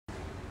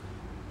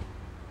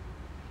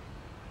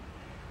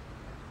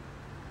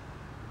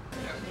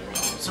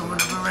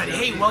Alright,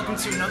 hey, welcome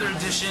to another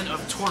edition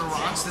of Tour de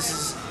Rants. This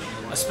is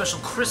a special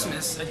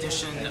Christmas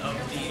edition of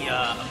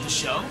the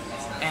show.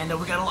 And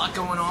we got a lot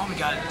going on. We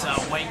got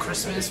White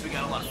Christmas, we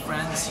got a lot of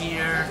friends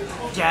here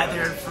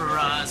gathered for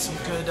some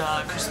good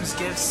Christmas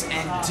gifts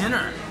and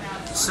dinner.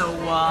 So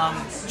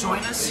join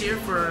us here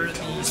for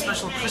the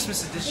special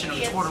Christmas edition of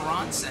Tour de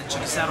Rants and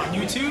check us out on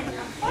YouTube.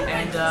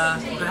 And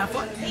we're gonna have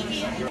fun.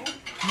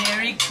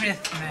 Merry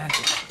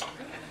Christmas.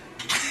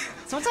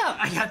 So what's up?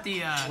 I got the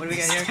what do we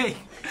got here?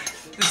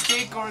 The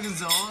steak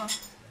gorgonzola,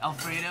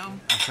 Alfredo.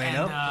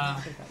 Alfredo.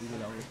 And,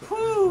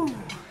 whew.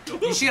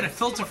 You should get a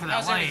filter for that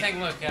How's light.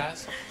 everything look,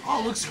 guys?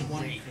 Oh, it looks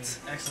great.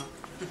 Excellent.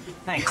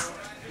 Thanks.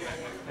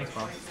 Thanks,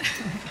 Bob.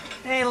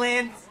 Hey,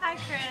 Lynn. Hi,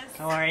 Chris.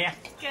 How are you?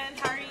 Good.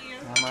 How are you?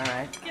 I'm all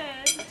right.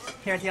 Good.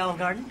 Here at the Olive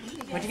Garden.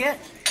 What'd you get?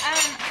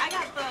 I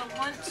got the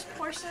lunch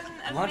portion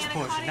of Lunch the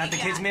portion, manicotti. not the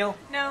kids' meal?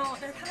 No,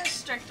 they're kind of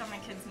strict on the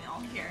kids'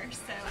 meal here,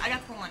 so I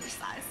got the lunch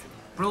size.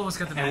 Brillo's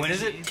got the And mac what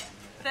is it? cheese.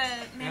 The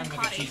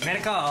manicotti.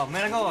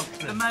 Manicotti.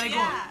 The manicotti.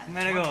 Yeah,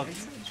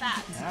 Manicotti.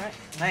 that. All right.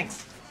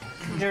 Thanks.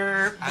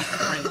 Derp.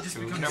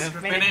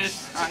 Finish.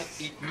 I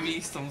eat me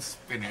some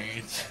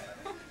spinach.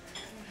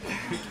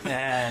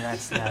 Yeah,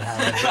 that's not how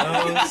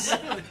it goes.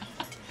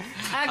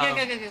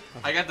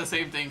 I got the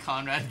same thing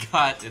Conrad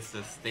got. It's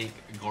the steak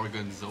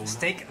gorgonzola.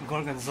 Steak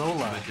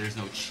gorgonzola. But there's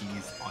no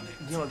cheese on it.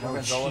 You want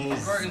gorgonzola?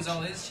 Gorgonzola?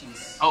 Gorgonzola is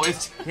cheese. Oh,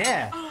 it's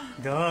Yeah.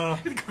 Duh.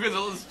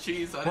 gorgonzola's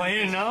cheese on Well, it. you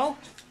didn't know?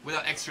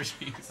 Without extra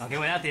cheese. Okay,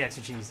 without the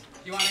extra cheese.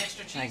 You want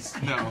extra cheese?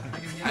 Thanks. No.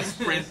 I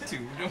sprint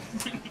too.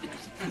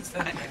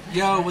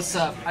 Yo, what's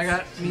up? I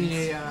got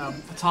me a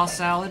tossed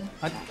salad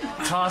A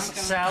tossed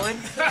salad.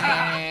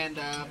 and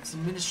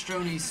some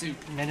minestrone soup.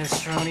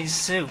 Minestrone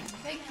soup.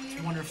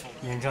 It's wonderful.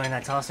 You enjoying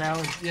that tossed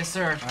salad? Yes,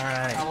 sir. All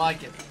right. I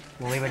like it.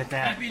 We'll leave it at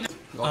that.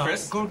 Go,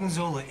 Chris.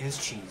 Gorgonzola is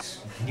cheese.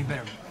 You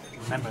better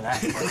remember that.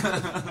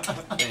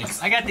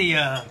 Thanks. I got the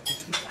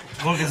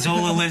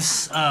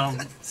gorgonzola-less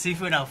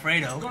seafood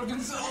Alfredo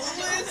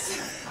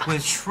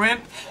with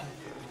shrimp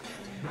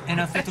and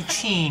a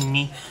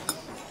fettuccine.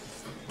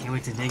 Can't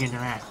wait to dig into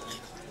that.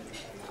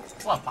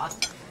 It's a lot of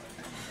pasta.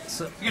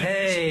 So,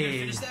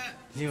 hey,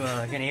 you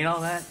gonna eat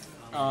all that?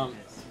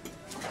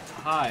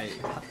 Hi.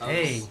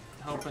 Hey.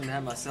 Hoping to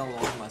have myself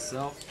all to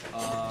myself.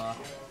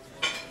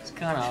 It's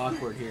kind of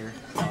awkward here.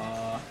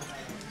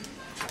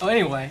 Oh,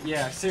 anyway,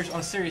 yeah. On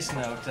a serious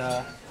note,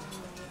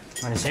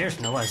 On a serious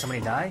note, what?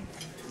 Somebody die?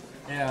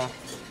 yeah.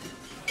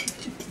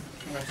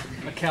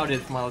 My cow did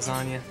for my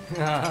lasagna.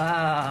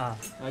 Ah,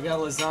 I got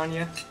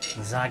lasagna.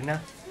 lasagna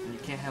And you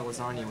can't have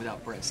lasagna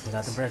without breast.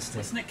 without the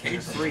breadstick. Nick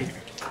You're free.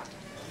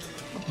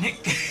 Nick.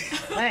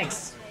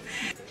 Thanks.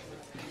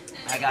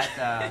 I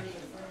got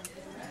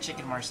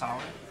chicken marsala.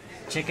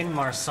 Chicken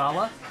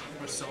marsala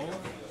It's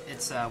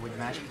with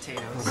mashed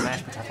potatoes, with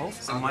mashed potatoes,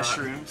 some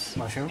mushrooms,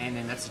 mushroom. and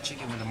then that's the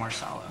chicken with the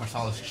marsala.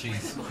 Marsala's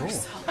cheese. Cool.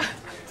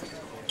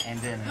 And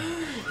then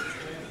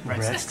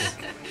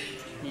Breadstick.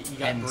 You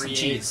got and some brie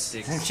cheese.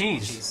 sticks. And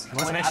cheese. You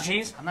want some extra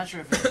cheese? I'm not sure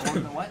if it's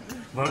gorgon what.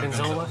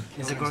 Gorgonzola?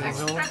 Is it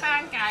gorgonzola?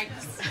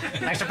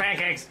 Pancakes. Extra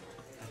pancakes.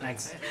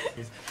 Thanks.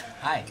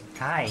 Hi.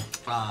 Hi.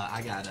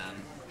 I got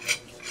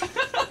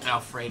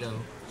Alfredo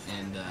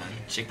and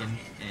chicken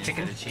and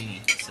Chicken?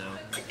 fettuccine. So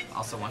I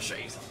also want to show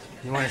you something.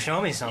 You want to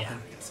show me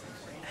something?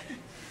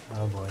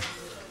 Oh boy.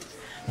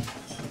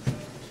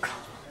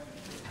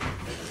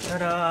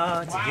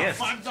 Ta-da! It's a gift.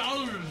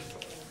 $5.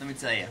 Let me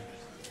tell you,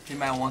 if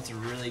anybody wants a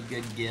really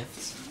good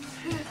gift,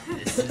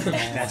 this is the one.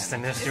 That's the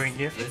mystery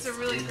gift. It's a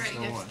really great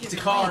the one. gift. It's a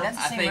car. I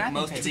think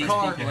most of these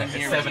car. people in It's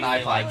here seven would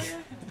really iPods. like it.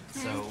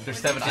 So There's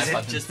 7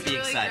 iPods. just be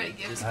excited.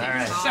 Just All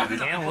right.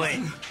 Can't wait.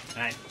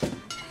 All right.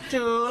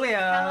 Julia.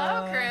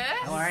 Hello, Chris.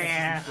 How are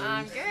ya?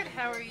 I'm good.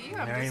 How are you?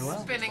 I'm Very just well.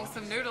 spinning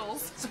some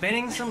noodles.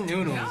 Spinning some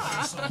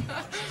noodles.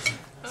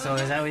 So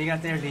is that what you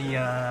got there? The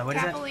what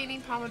is that?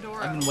 Capellini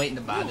Pomodoro. I've been waiting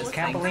to buy this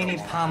thing. Capellini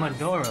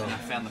Pomodoro. I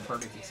found the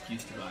perfect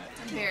excuse to buy it.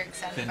 I'm very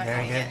excited about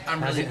Very good. it.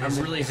 I'm How's really- it- I'm is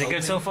it- really Is it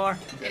good so far?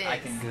 It is. I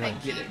can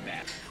Thank get you. it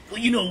back. Well,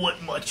 you know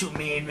what, Macho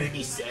Man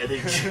Randy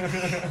Savage.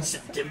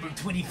 September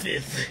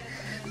 25th,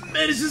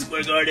 Madison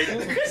Square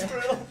Garden. Chris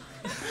Brill.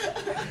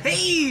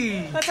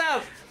 Hey, What's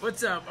up?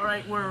 what's up? All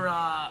right,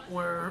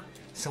 we're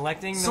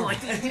Selecting.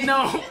 selecting.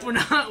 No, we're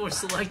not. We're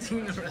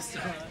selecting the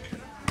restaurant.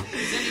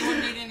 Does anyone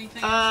need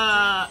anything?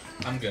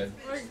 I'm good.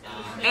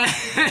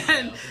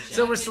 And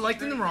so we're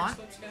selecting the restaurant,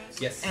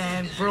 Yes.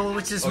 and Brill,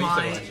 which is Oh, you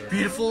my said it.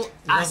 beautiful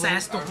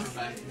assassin.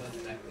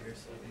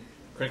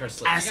 Crick or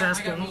slip.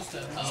 Assassin.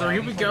 So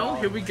here we go.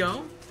 Here we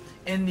go.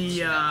 In the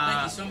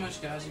Thank you so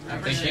much, guys. You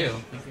Thank you.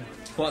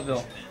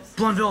 Bluntville.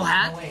 Blundville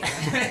hat.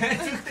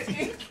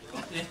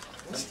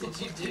 That's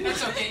okay. You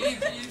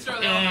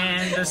throw that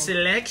And the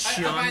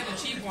selection. I find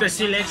the cheap one. The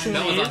selection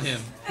That was on is.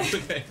 him.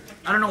 Okay.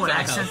 I don't know what That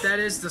accent house. that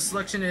is. The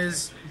selection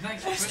is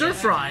stir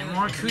fry,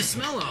 Marcus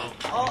Mello.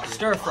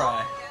 Stir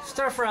fry.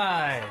 Stir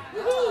fry.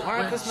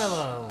 Marcus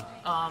Mello.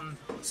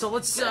 So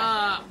let's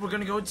we're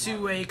gonna go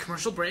to a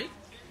commercial break.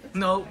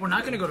 No, we're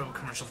not gonna go to a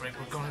commercial break.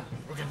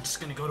 We're just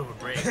gonna go to a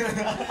break.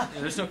 Yeah,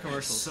 there's no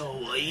commercials.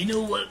 So you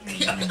know what we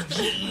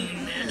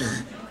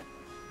mean.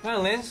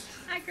 Well, Liz,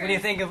 Hi, what do you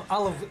think of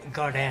Olive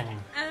Garden?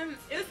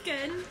 It was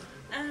good.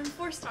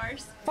 4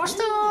 stars. 4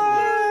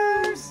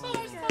 stars!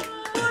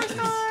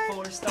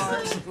 4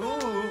 stars.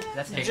 Ooh.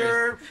 That's Hey,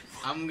 Jerp.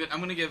 I'm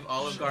gonna give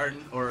Olive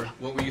Garden, or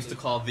what we used to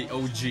call the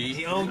OG,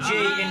 The OG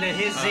into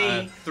his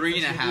Z.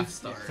 3.5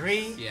 stars.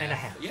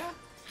 3.5. Yeah,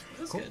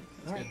 that's good.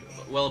 That's Alright.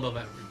 good. Well above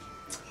average.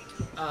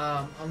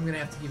 I'm gonna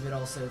have to give it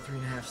also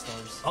 3.5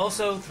 stars.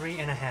 Also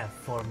 3.5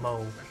 for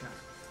Mo.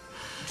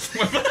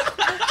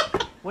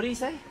 What did he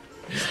say?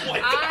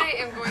 I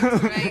am going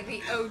to make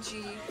the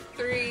OG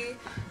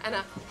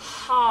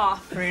 3.5.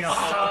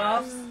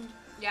 3.5.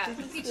 Yeah, the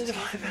peach tea is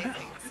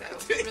amazing. So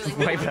really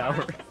Way good.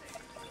 power.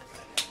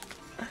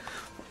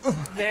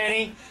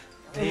 Danny.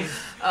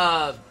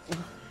 Wow.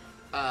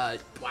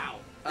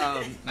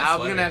 I'm sweater.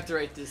 gonna have to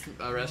rate this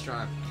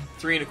restaurant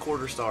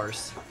 3.25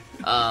 stars.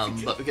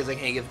 But because I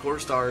can't give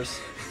 1/4 stars,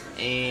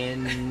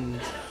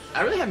 and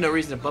I really have no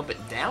reason to bump it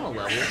down a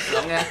level, so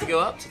I'm gonna have to go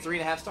up to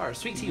 3.5 stars.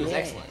 Sweet tea was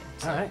excellent.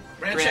 Alright.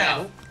 Branch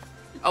out.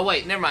 Oh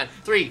wait, never mind.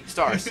 3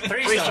 stars.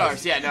 3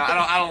 stars. Yeah, no,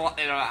 I don't.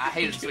 You know, I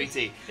hated sweet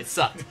tea. It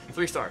sucked.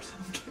 3 stars.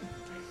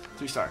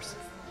 3 stars.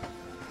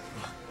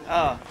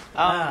 Oh,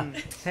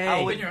 Hey. I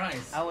Open would, your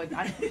eyes.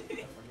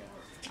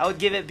 I would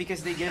give it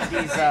because they give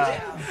these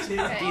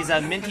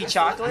minty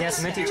chocolates.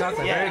 Yes, minty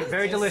chocolate. Yeah. Very,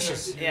 very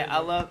delicious. Yeah, I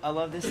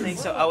love this thing.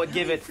 So I would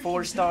give it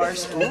 4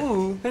 stars.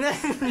 Ooh,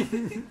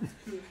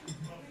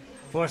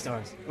 4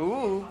 stars.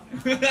 ooh.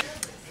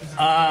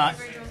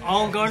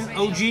 Olive Garden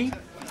OG.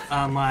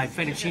 My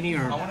fettuccine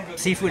or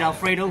seafood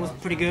Alfredo was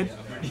pretty good.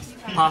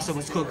 Pasta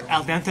was cooked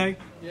al dente.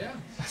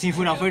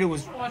 Seafood Alfredo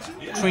was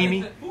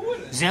creamy,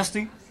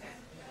 zesty.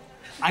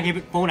 I give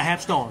it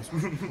 4.5 stars.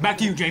 Back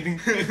to you, JB.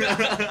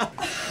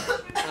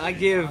 I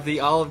give the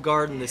Olive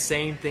Garden the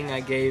same thing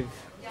I gave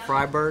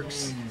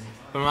Freiberg's,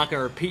 but I'm not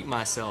gonna repeat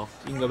myself.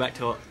 You can go back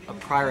to a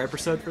prior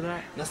episode for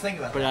that. Let's think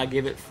about But I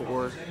give it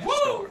 4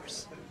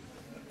 stars.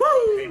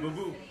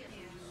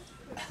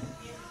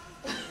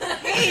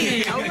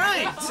 Hey, all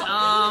right.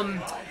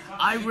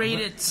 I rate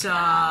it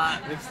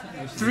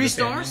 3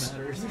 stars.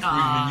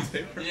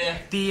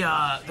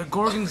 The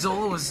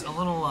gorgonzola was a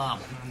little.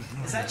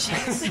 Is that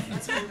cheese?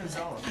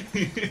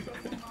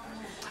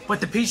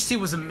 But the peach tea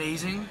was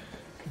amazing,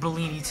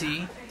 Bellini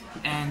tea,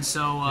 and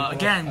so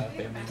again,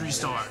 3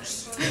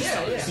 stars.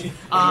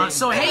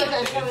 So hey,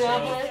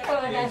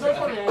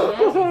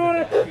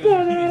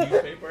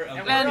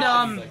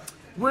 and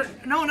we're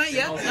not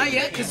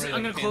yet, because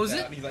I'm gonna close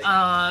it.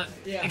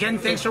 Again,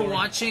 thanks for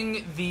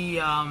watching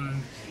the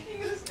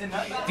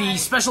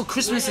special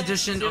Christmas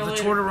edition of the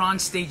Tour de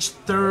Rants Stage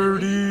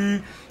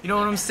 30. You know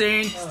what I'm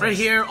saying? Right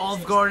here,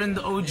 Olive Garden,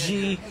 the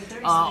OG,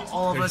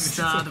 all of us,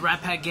 the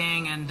Rat Pack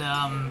gang, and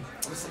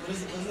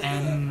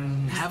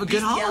have a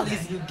good holiday.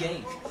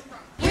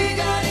 We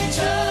got each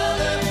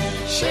other,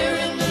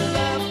 sharing the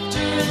laughter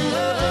and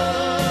love.